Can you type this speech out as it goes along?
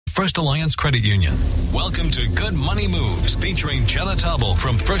First Alliance Credit Union. Welcome to Good Money Moves, featuring Jenna Tobble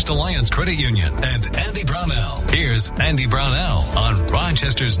from First Alliance Credit Union and Andy Brownell. Here's Andy Brownell on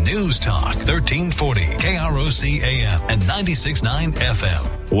Rochester's News Talk, 1340 KROC AM and 96.9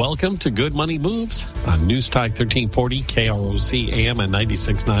 FM. Welcome to Good Money Moves on News Talk 1340 KROC AM and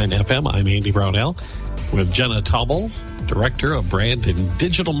 96.9 FM. I'm Andy Brownell with Jenna Tobble, Director of Brand and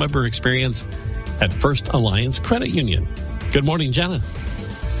Digital Member Experience at First Alliance Credit Union. Good morning, Jenna.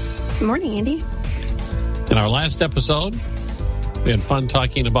 Good morning, Andy. In our last episode, we had fun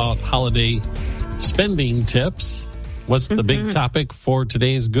talking about holiday spending tips. What's the big topic for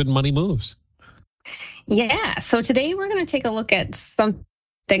today's Good Money Moves? Yeah, so today we're going to take a look at something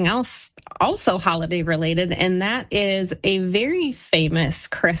else also holiday related, and that is a very famous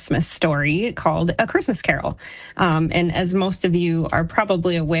Christmas story called A Christmas Carol. And as most of you are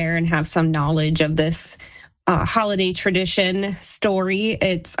probably aware and have some knowledge of this holiday tradition story,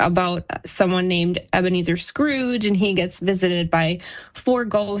 it's about someone named Ebenezer Scrooge, and he gets visited by four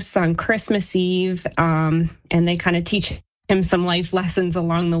ghosts on Christmas Eve, and they kind of teach him some life lessons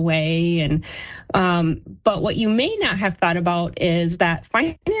along the way. And but what you may not have thought about is that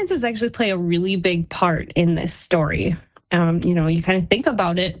finances actually play a really big part in this story. You kind of think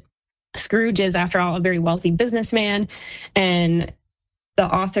about it. Scrooge is, after all, a very wealthy businessman, and the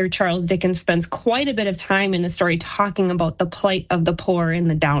author Charles Dickens spends quite a bit of time in the story talking about the plight of the poor and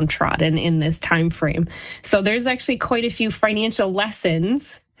the downtrodden in this time frame. So there's actually quite a few financial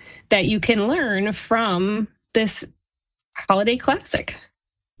lessons that you can learn from this holiday classic.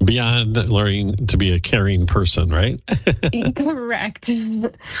 Beyond learning to be a caring person, right? Correct.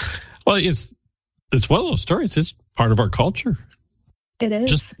 Well, it's one of those stories. It's part of our culture. It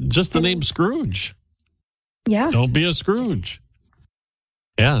is. Just the name Scrooge. Yeah. Don't be a Scrooge.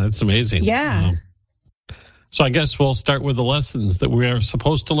 Yeah, that's amazing. Yeah. So I guess we'll start with the lessons that we are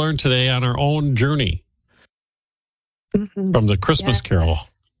supposed to learn today on our own journey from the Christmas Carol.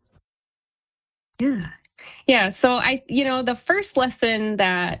 Yeah. Yeah. So the first lesson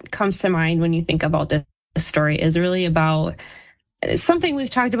that comes to mind when you think about this story is really about something we've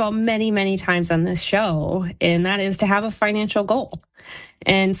talked about many, many times on this show, and that is to have a financial goal.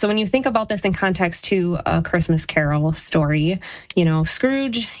 And so when you think about this in context to A Christmas Carol story,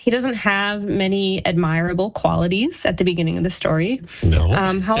 Scrooge, he doesn't have many admirable qualities at the beginning of the story. No.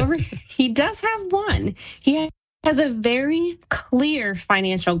 However, he does have one. He has a very clear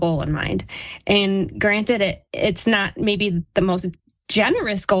financial goal in mind. And granted, it's not maybe the most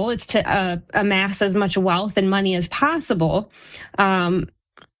generous goal. It's to amass as much wealth and money as possible.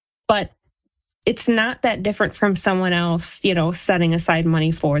 But it's not that different from someone else, setting aside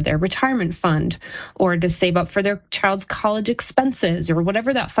money for their retirement fund or to save up for their child's college expenses or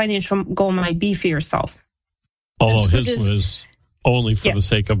whatever that financial goal might be for yourself. Although his was only for the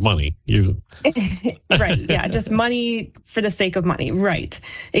sake of money. Right. Yeah. Just money for the sake of money. Right.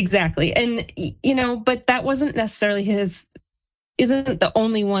 Exactly. And, but that wasn't necessarily isn't the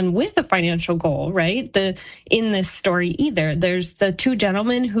only one with a financial goal, right? In this story either. There's the two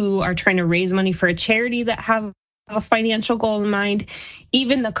gentlemen who are trying to raise money for a charity that have a financial goal in mind.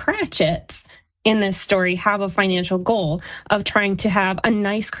 Even the Cratchits in this story have a financial goal of trying to have a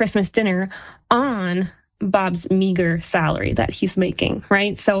nice Christmas dinner on Bob's meager salary that he's making,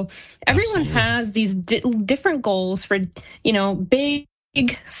 right? So everyone has these different goals for, big,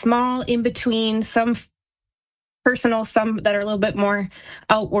 small, in between, some personal, some that are a little bit more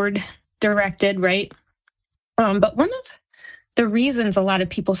outward directed, right? But one of the reasons a lot of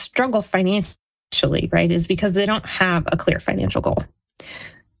people struggle financially, right, is because they don't have a clear financial goal.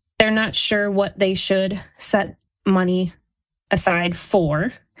 They're not sure what they should set money aside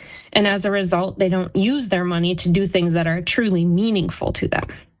for. And as a result, they don't use their money to do things that are truly meaningful to them.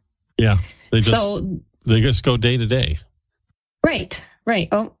 Yeah, they just go day to day. Right.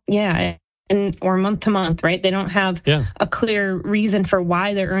 Oh, yeah. Or month to month, right? They don't have a clear reason for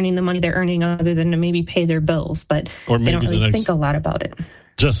why they're earning the money they're earning other than to maybe pay their bills, but they don't really think a lot about it.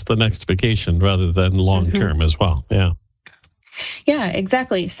 Just the next vacation rather than long term as well. Yeah. Yeah,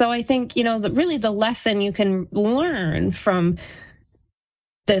 exactly. So I think, really the lesson you can learn from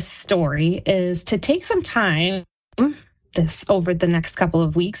this story is to take some time over the next couple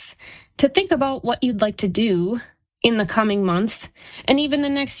of weeks to think about what you'd like to do in the coming months and even the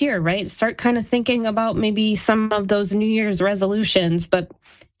next year, right? Start kind of thinking about maybe some of those New Year's resolutions, but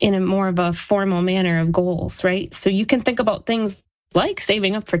in a more of a formal manner of goals, right? So you can think about things like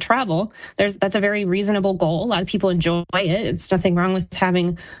saving up for travel. That's a very reasonable goal. A lot of people enjoy it. It's nothing wrong with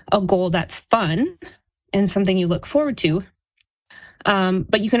having a goal that's fun and something you look forward to.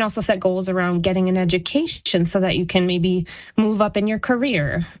 But you can also set goals around getting an education so that you can maybe move up in your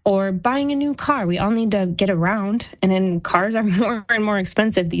career, or buying a new car. We all need to get around, and then cars are more and more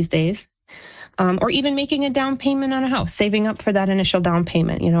expensive these days. Or even making a down payment on a house, saving up for that initial down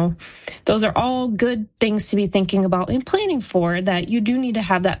payment. Those are all good things to be thinking about and planning for, that you do need to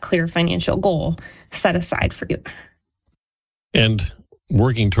have that clear financial goal set aside for you. And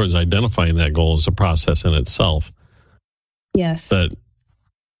working towards identifying that goal is a process in itself. Yes. That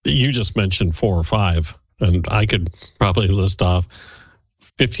you just mentioned 4 or 5, and I could probably list off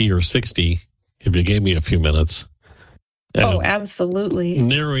 50 or 60 if you gave me a few minutes. Oh, absolutely.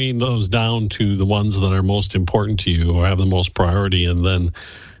 Narrowing those down to the ones that are most important to you or have the most priority, and then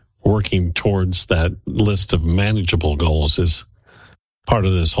working towards that list of manageable goals is part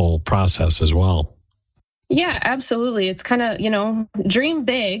of this whole process as well. Yeah, absolutely. It's kind of, dream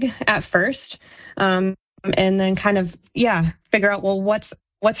big at first, and then kind of, figure out, well, what's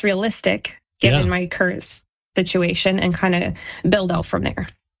realistic given my current situation, and kind of build out from there.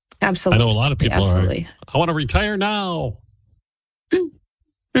 Absolutely. I know a lot of people are, I want to retire now.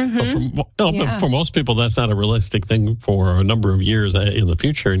 Mm-hmm. But for most people, that's not a realistic thing for a number of years in the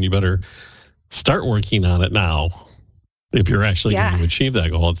future, and you better start working on it now if you're actually going to achieve that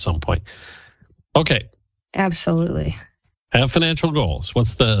goal at some point. Okay. Absolutely. Have financial goals.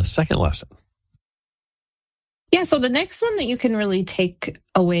 What's the second lesson? Yeah, so the next one that you can really take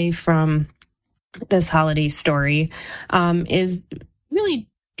away from this holiday story is really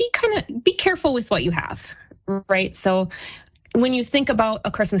be careful with what you have, right? So when you think about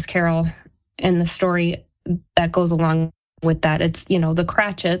A Christmas Carol and the story that goes along with that, it's, the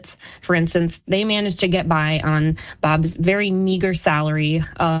Cratchits, for instance, they managed to get by on Bob's very meager salary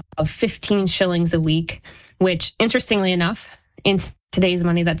of 15 shillings a week, which, interestingly enough, in today's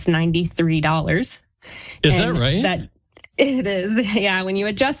money, that's $93. Is that right? It is. Yeah. When you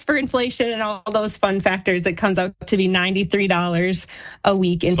adjust for inflation and all those fun factors, it comes out to be $93 a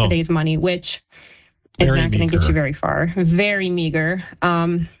week in today's money, which is not going to get you very far. Very meager.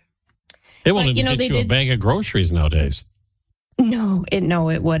 It won't even get you a bag of groceries nowadays. No,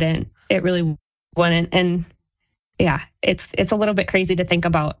 it wouldn't. It really wouldn't. And yeah, it's a little bit crazy to think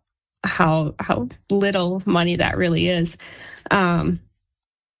about how little money that really is.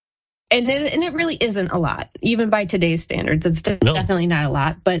 And it really isn't a lot, even by today's standards. It's definitely not a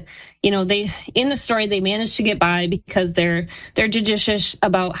lot. But, they, in the story, they managed to get by because they're judicious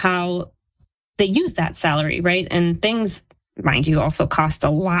about how they use that salary, right? And things, mind you, also cost a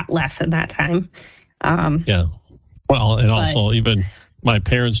lot less at that time. Yeah. Well, and also even my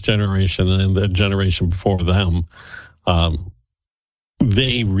parents' generation and the generation before them,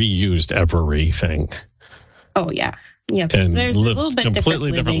 they reused everything. Oh, yeah. Yeah, and there's lived a little bit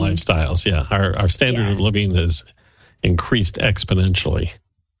completely different lifestyles. Yeah, our standard of living has increased exponentially.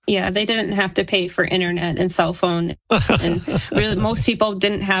 Yeah, they didn't have to pay for internet and cell phone. And really, most people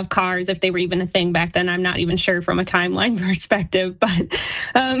didn't have cars if they were even a thing back then. I'm not even sure from a timeline perspective. But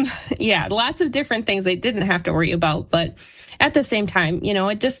lots of different things they didn't have to worry about. But at the same time,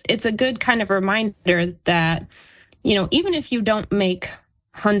 it's a good kind of reminder that, even if you don't make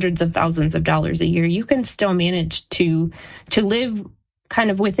hundreds of thousands of dollars a year, you can still manage to live kind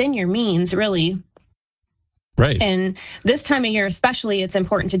of within your means, really. Right. And this time of year, especially, it's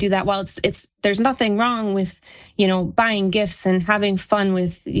important to do that. While there's nothing wrong with, buying gifts and having fun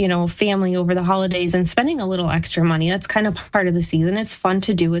with, family over the holidays and spending a little extra money. That's kind of part of the season. It's fun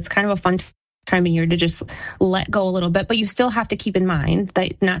to do. It's kind of a fun time of year to just let go a little bit, but you still have to keep in mind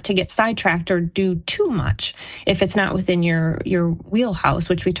that not to get sidetracked or do too much if it's not within your wheelhouse,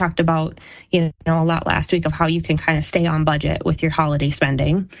 which we talked about, a lot last week, of how you can kind of stay on budget with your holiday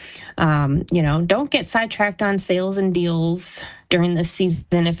spending. Don't get sidetracked on sales and deals during this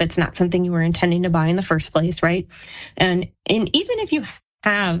season if it's not something you were intending to buy in the first place, right? And even if you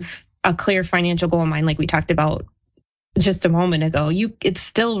have a clear financial goal in mind, like we talked about just a moment ago, it's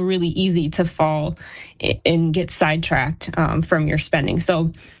still really easy to fall and get sidetracked from your spending.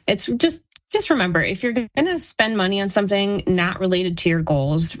 So it's just remember, if you're going to spend money on something not related to your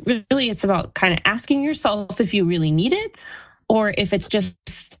goals, really it's about kind of asking yourself if you really need it, or if it's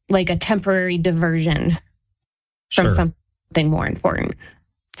just like a temporary diversion from something more important.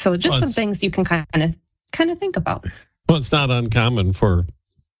 So just some things you can kind of think about. Well, it's not uncommon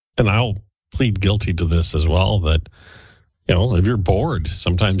and I'll plead guilty to this as well, that if you're bored,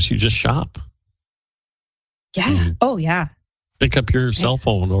 sometimes you just shop. Yeah. Oh, yeah. Pick up your cell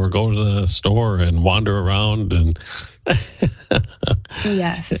phone or go to the store and wander around and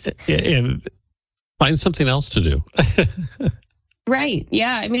yes, and find something else to do. Right.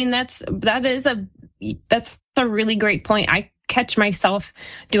 Yeah. I mean, that's a really great point. I catch myself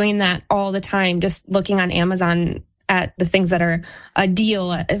doing that all the time, just looking on Amazon at the things that are a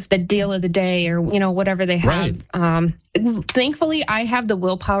deal, if the deal of the day, or whatever they have. Right. Thankfully, I have the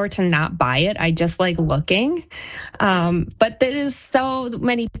willpower to not buy it. I just like looking, but there is so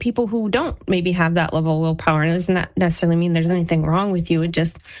many people who don't maybe have that level of willpower, and it does not necessarily mean there's anything wrong with you. It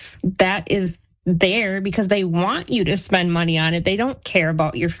just that is there because they want you to spend money on it. They don't care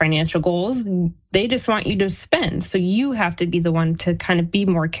about your financial goals. They just want you to spend. So you have to be the one to kind of be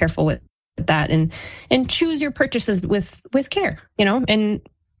more careful with that and choose your purchases with care, and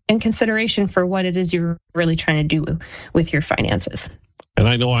consideration for what it is you're really trying to do with your finances. And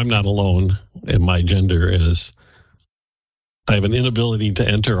I know I'm not alone, and my gender is I have an inability to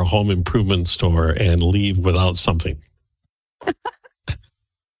enter a home improvement store and leave without something.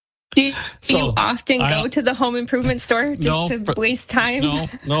 Do you often go to the home improvement store to waste time?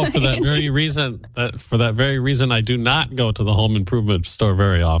 No, for that very reason. For that very reason, I do not go to the home improvement store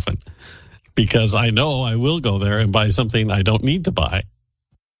very often, because I know I will go there and buy something I don't need to buy.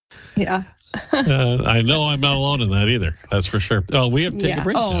 Yeah. I know I'm not alone in that either. That's for sure. Oh, we have to take a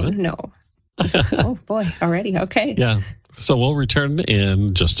break. Oh, Janet. No. Oh, boy. Already. Okay. Yeah. So we'll return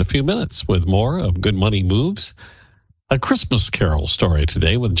in just a few minutes with more of Good Money Moves. A Christmas Carol story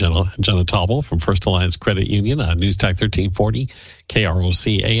today with Jenna Taubel from First Alliance Credit Union on News Talk 1340,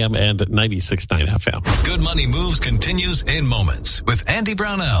 KROC AM and 96.9 FM. Good Money Moves continues in moments with Andy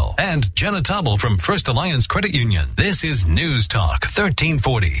Brownell and Jenna Taubel from First Alliance Credit Union. This is News Talk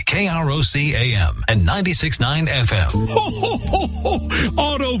 1340, KROC AM and 96.9 FM. Ho, ho, ho, ho.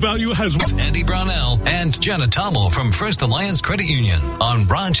 Auto Value has... With Andy Brownell and Jenna Taubel from First Alliance Credit Union on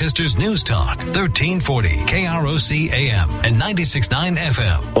Rochester's News Talk 1340, KROC AM and 96.9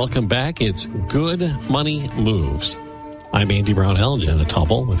 FM. Welcome back. It's Good Money Moves. I'm Andy Brownell, Jenna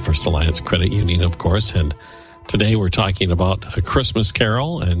Taubel with First Alliance Credit Union, of course, and today we're talking about A Christmas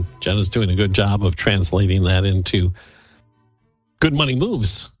Carol, and Jenna's doing a good job of translating that into Good Money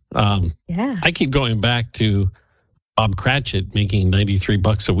Moves. Yeah. I keep going back to Bob Cratchit making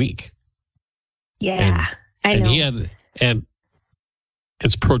 $93 a week. Yeah, I know. And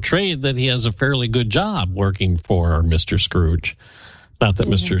it's portrayed that he has a fairly good job working for Mr. Scrooge. Not that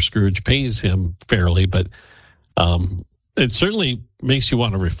Mr. Scrooge pays him fairly, but it certainly makes you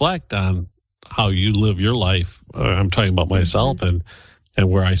want to reflect on how you live your life. I'm talking about myself and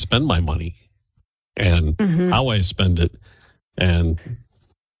where I spend my money and how I spend it. And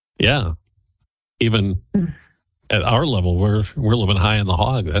yeah, even at our level, we're living high in the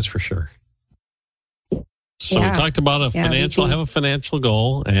hog, that's for sure. So we talked about have a financial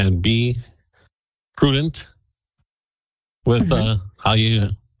goal and be prudent with how you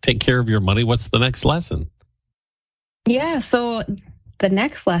take care of your money. What's the next lesson? Yeah, so the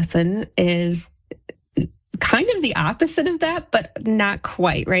next lesson is kind of the opposite of that, but not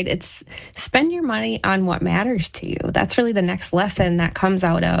quite, right? It's spend your money on what matters to you. That's really the next lesson that comes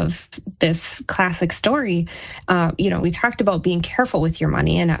out of this classic story. We talked about being careful with your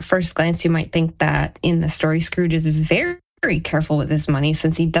money, and at first glance, you might think that in the story, Scrooge is very, very careful with his money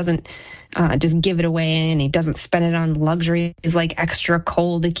since he doesn't just give it away and he doesn't spend it on luxuries like extra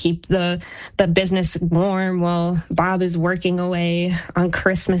coal to keep the business warm while Bob is working away on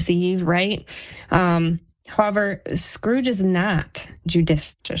Christmas Eve, right? However, Scrooge is not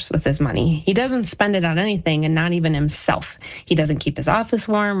judicious with his money. He doesn't spend it on anything, and not even himself. He doesn't keep his office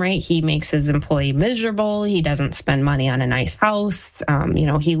warm, right? He makes his employee miserable. He doesn't spend money on a nice house.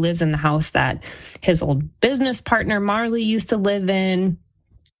 He lives in the house that his old business partner, Marley, used to live in.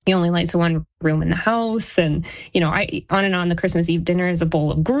 He only likes one room in the house. And, on and on, the Christmas Eve dinner is a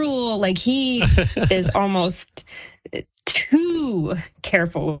bowl of gruel. Like, he is almost too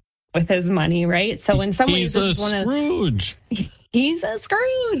careful with his money, right? So in some ways, this is one of Scrooge. He's a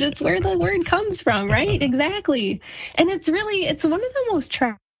Scrooge. It's where the word comes from, right? Exactly. And it's one of the most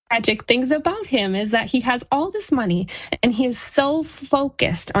tragic things about him is that he has all this money and he is so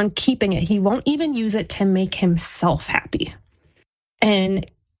focused on keeping it. He won't even use it to make himself happy. And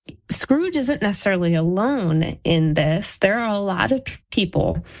Scrooge isn't necessarily alone in this. There are a lot of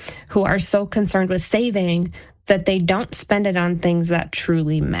people who are so concerned with saving that they don't spend it on things that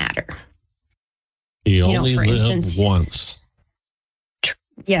truly matter. You only live once.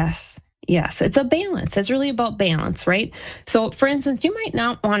 Yes. It's a balance. It's really about balance, right? So, for instance, you might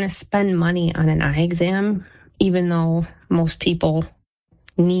not want to spend money on an eye exam, even though most people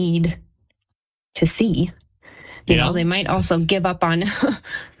need to see. They might also give up on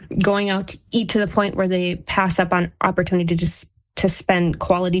going out to eat to the point where they pass up on opportunity to spend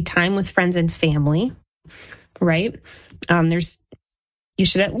quality time with friends and family. Right? You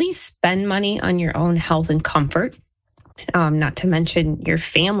should at least spend money on your own health and comfort. not to mention your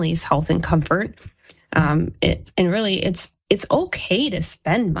family's health and comfort. It's okay to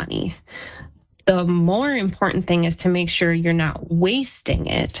spend money. The more important thing is to make sure you're not wasting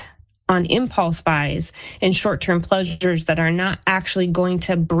it on impulse buys and short-term pleasures that are not actually going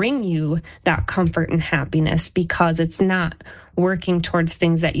to bring you that comfort and happiness, because it's not working towards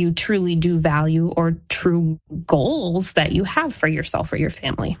things that you truly do value or true goals that you have for yourself or your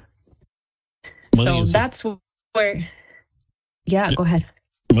family. That's where, go ahead.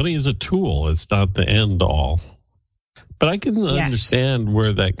 Money is a tool. It's not the end all. But I can understand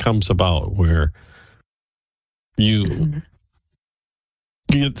where that comes about, where you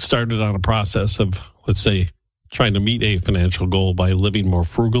get started on a process of, let's say, trying to meet a financial goal by living more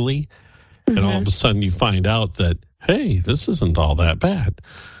frugally. And all of a sudden you find out that, hey, this isn't all that bad.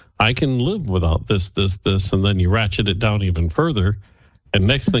 I can live without this. And then you ratchet it down even further. And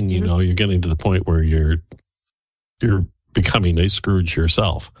next thing you know, you're getting to the point where you're becoming a Scrooge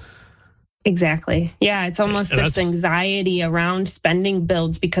yourself. Exactly. Yeah, it's almost this anxiety around spending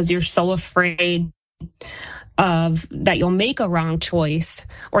builds because you're so afraid of that you'll make a wrong choice,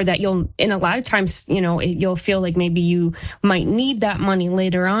 or that and a lot of times, you'll feel like maybe you might need that money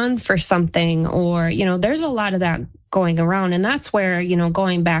later on for something, or, there's a lot of that going around. And that's where,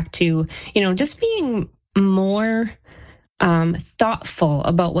 going back to, just being more thoughtful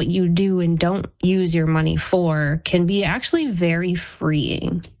about what you do and don't use your money for can be actually very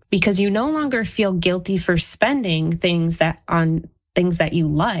freeing, because you no longer feel guilty for spending on things that you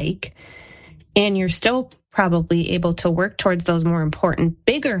like, and you're still probably able to work towards those more important,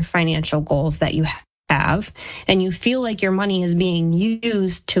 bigger financial goals that you have, and you feel like your money is being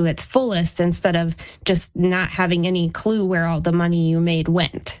used to its fullest instead of just not having any clue where all the money you made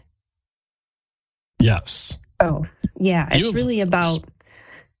went. Yes. Oh, yeah. It's really about,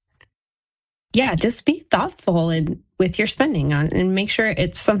 just be thoughtful with your spending on, and make sure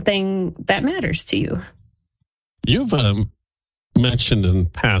it's something that matters to you. You've mentioned in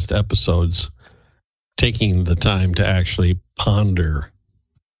past episodes taking the time to actually ponder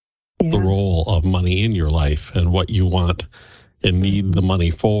the role of money in your life and what you want and need the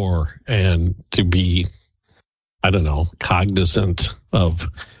money for, and to be, cognizant of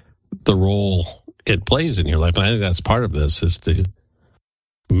the role it plays in your life. And I think that's part of this, is to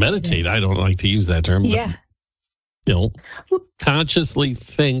meditate. Yes. I don't like to use that term, but, consciously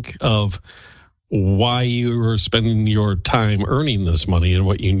think of why you are spending your time earning this money and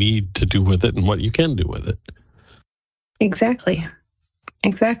what you need to do with it and what you can do with it. Exactly.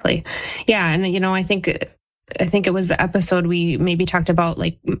 Yeah. And, I think it was the episode we maybe talked about,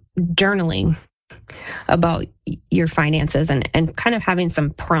 like, journaling about your finances and kind of having some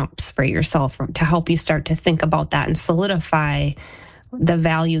prompts for yourself to help you start to think about that and solidify the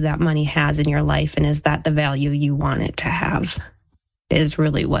value that money has in your life. And is that the value you want it to have? Is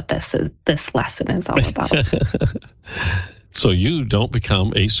really what this lesson is all about. So you don't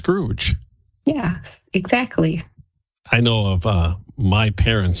become a Scrooge. Yes, exactly. I know of my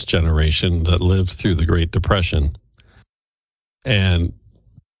parents' generation that lived through the Great Depression, and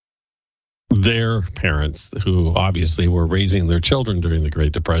their parents, who obviously were raising their children during the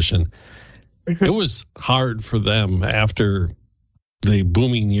Great Depression. It was hard for them after the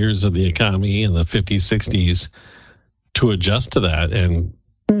booming years of the economy in the 50s, 60s to adjust to that and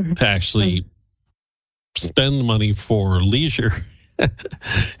to actually spend money for leisure.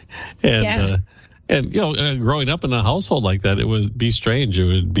 And growing up in a household like that, it would be strange. It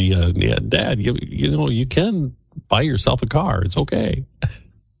would be, Dad, you can buy yourself a car. It's okay.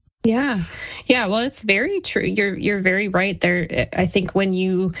 Yeah. Well, it's very true. You're very right there. I think when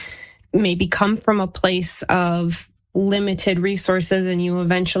you maybe come from a place of limited resources and you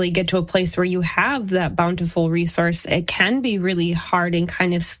eventually get to a place where you have that bountiful resource, it can be really hard and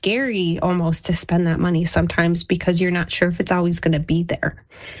kind of scary almost to spend that money sometimes, because you're not sure if it's always going to be there.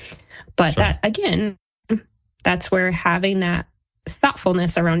 But sure. That, again, that's where having that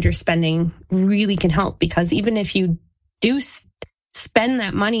thoughtfulness around your spending really can help, because even if you do spend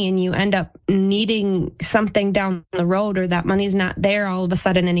that money and you end up needing something down the road, or that money's not there all of a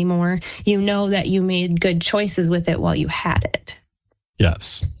sudden anymore, you know that you made good choices with it while you had it.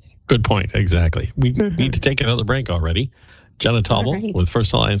 Yes. Good point. Exactly. We need to take another break already. Jenna Tauble with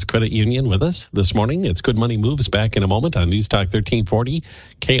First Alliance Credit Union with us this morning. It's Good Money Moves, back in a moment on News Talk 1340,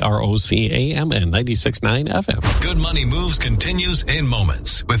 KROC AM and 96.9 FM. Good Money Moves continues in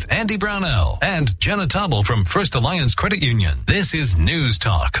moments with Andy Brownell and Jenna Tauble from First Alliance Credit Union. This is News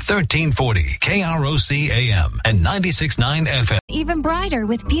Talk 1340, KROC AM and 96.9 FM. Even brighter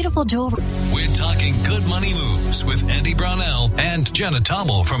with beautiful jewelry. We're talking good money moves with Andy Brownell and Jenna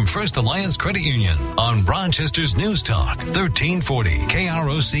Tobble from First Alliance Credit Union on Rochester's News Talk, 1340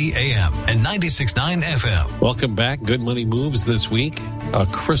 KROC AM and 96.9 FM. Welcome back. Good Money Moves this week. A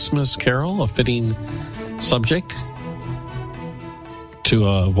Christmas Carol, a fitting subject to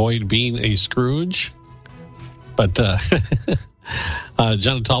avoid being a Scrooge. But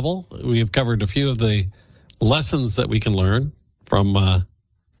Jenna Tobble, we have covered a few of the lessons that we can learn from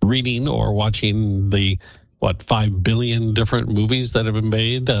reading or watching the 5 billion different movies that have been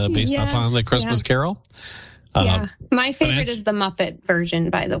made based upon the Christmas Carol. My favorite is the Muppet version,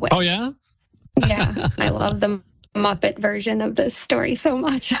 by the way. Oh yeah, yeah, I love the Muppet version of this story so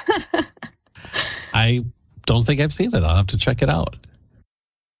much. I don't think I've seen it. I'll have to check it out.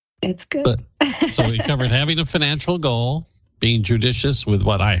 It's good. But, so we covered having a financial goal, being judicious with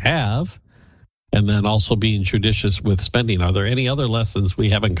what I have, and then also being judicious with spending. Are there any other lessons we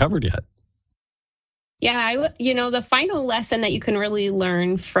haven't covered yet? Yeah, the final lesson that you can really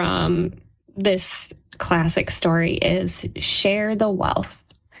learn from this classic story is share the wealth.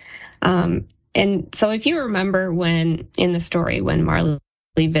 And so if you remember when in the story, when Marley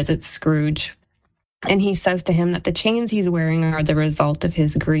visits Scrooge, and he says to him that the chains he's wearing are the result of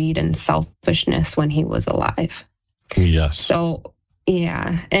his greed and selfishness when he was alive. Yes. So,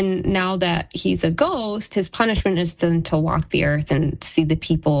 yeah. And now that he's a ghost, his punishment is then to walk the earth and see the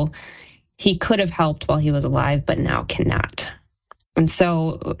people he could have helped while he was alive, but now cannot. And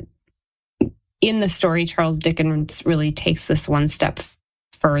so in the story, Charles Dickens really takes this one step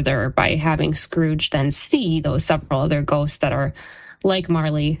further by having Scrooge then see those several other ghosts that are like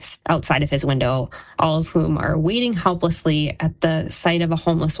Marley outside of his window, all of whom are waiting helplessly at the sight of a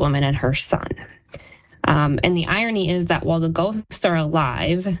homeless woman and her son. And the irony is that while the ghosts are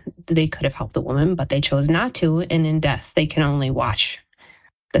alive, they could have helped the woman, but they chose not to. And in death, they can only watch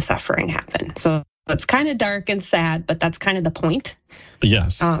the suffering happen. So it's kind of dark and sad, but that's kind of the point.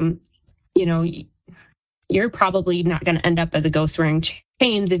 Yes. You're probably not going to end up as a ghost wearing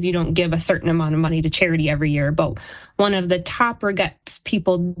chains if you don't give a certain amount of money to charity every year. But one of the top regrets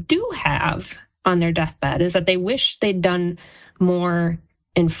people do have on their deathbed is that they wish they'd done more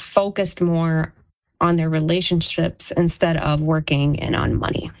and focused more on their relationships instead of working and on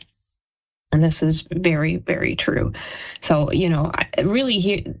money. And this is very, very true. So,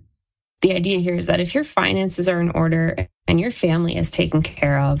 the idea here is that if your finances are in order and your family is taken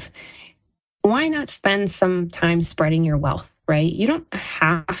care of, why not spend some time spreading your wealth, right? You don't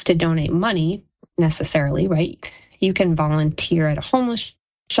have to donate money necessarily, right? You can volunteer at a homeless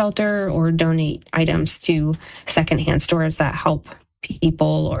shelter or donate items to secondhand stores that help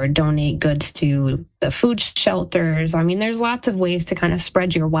people or donate goods to the food shelters. I mean, there's lots of ways to kind of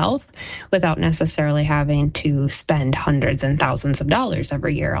spread your wealth without necessarily having to spend hundreds and thousands of dollars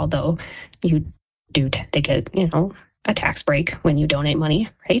every year, although you do tend to get, a tax break when you donate money,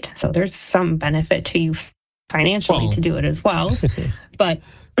 right? So there's some benefit to you financially to do it as well. But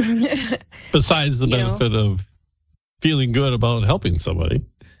besides the benefit of feeling good about helping somebody.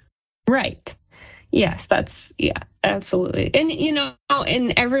 Right. Yes, absolutely. And,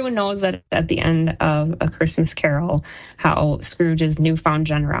 and everyone knows that at the end of A Christmas Carol, how Scrooge's newfound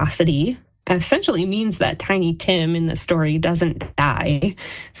generosity essentially means that Tiny Tim in the story doesn't die.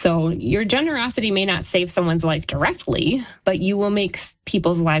 So your generosity may not save someone's life directly, but you will make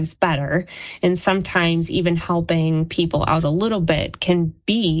people's lives better. And sometimes even helping people out a little bit can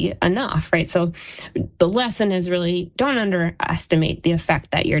be enough, right? So the lesson is really don't underestimate the effect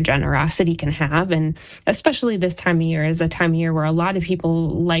that your generosity can have. And especially this time of year is a time of year where a lot of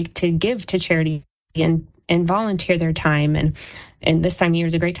people like to give to charity and volunteer their time. And this time of year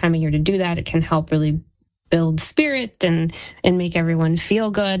is a great time of year to do that. It can help really build spirit and make everyone feel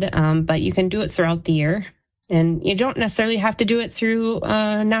good. But you can do it throughout the year. And you don't necessarily have to do it through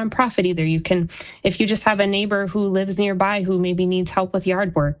a nonprofit either. You can, if you just have a neighbor who lives nearby who maybe needs help with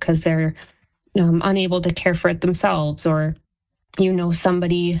yard work because they're unable to care for it themselves, or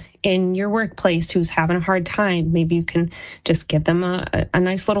somebody in your workplace who's having a hard time, maybe you can just give them a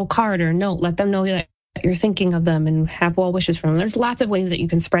nice little card or a note, let them know that you're thinking of them and have well wishes from them. There's lots of ways that you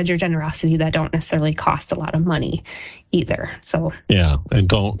can spread your generosity that don't necessarily cost a lot of money either. So yeah, and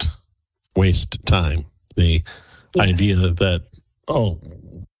don't waste time. The idea that,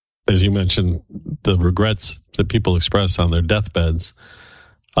 as you mentioned, the regrets that people express on their deathbeds,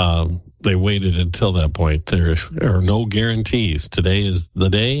 they waited until that point. There are no guarantees. Today is the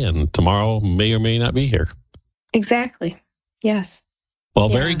day, and tomorrow may or may not be here. Exactly. Yes. Well,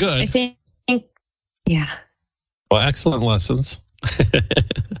 very good. I think. Yeah. Well, excellent lessons.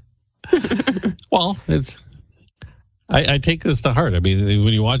 Well, I take this to heart. I mean,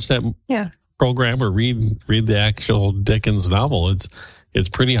 when you watch that program or read the actual Dickens novel, it's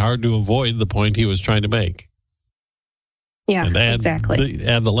pretty hard to avoid the point he was trying to make. Yeah, and exactly.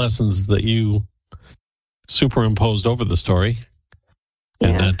 Add the lessons that you superimposed over the story,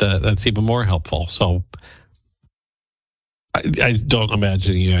 and that's even more helpful. So I don't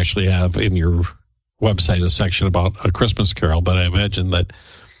imagine you actually have in your website a section about A Christmas Carol, but I imagine that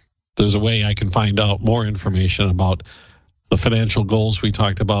there's a way I can find out more information about the financial goals we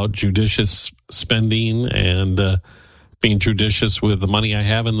talked about, judicious spending, and being judicious with the money I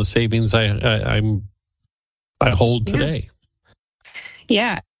have and the savings I hold today.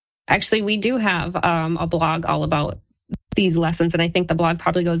 Yeah. Actually, we do have a blog all about these lessons, and I think the blog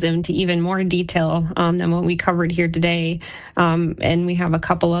probably goes into even more detail than what we covered here today. And we have a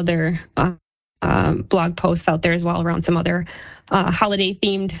couple other blog posts out there as well around some other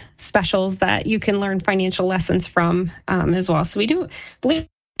holiday-themed specials that you can learn financial lessons from as well. So we do, believe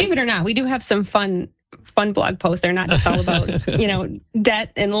it or not, we do have some fun blog posts. They're not just all about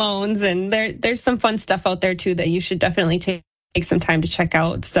debt and loans, and there's some fun stuff out there too that you should definitely take some time to check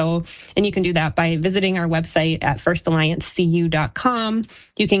out. So, and you can do that by visiting our website at firstalliancecu.com.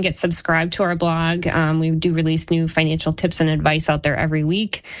 You can get subscribed to our blog. We do release new financial tips and advice out there every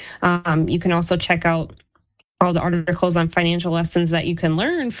week. You can also check out all the articles on financial lessons that you can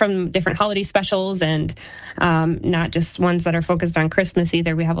learn from different holiday specials, and not just ones that are focused on Christmas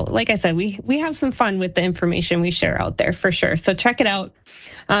either. We have, like I said, we have some fun with the information we share out there for sure. So check it out.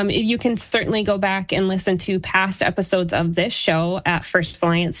 You can certainly go back and listen to past episodes of this show at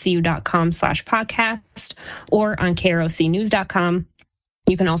firstalliancecu.com/podcast or on krocnews.com.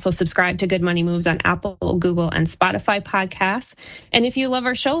 You can also subscribe to Good Money Moves on Apple, Google, and Spotify podcasts. And if you love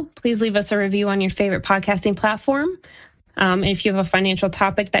our show, please leave us a review on your favorite podcasting platform. If you have a financial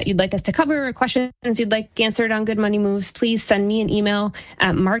topic that you'd like us to cover or questions you'd like answered on Good Money Moves, please send me an email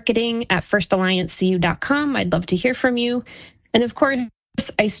at marketing@firstalliancecu.com. I'd love to hear from you. And of course,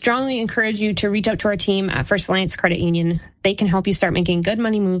 I strongly encourage you to reach out to our team at First Alliance Credit Union. They can help you start making good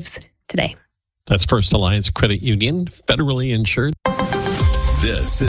money moves today. That's First Alliance Credit Union, federally insured. This is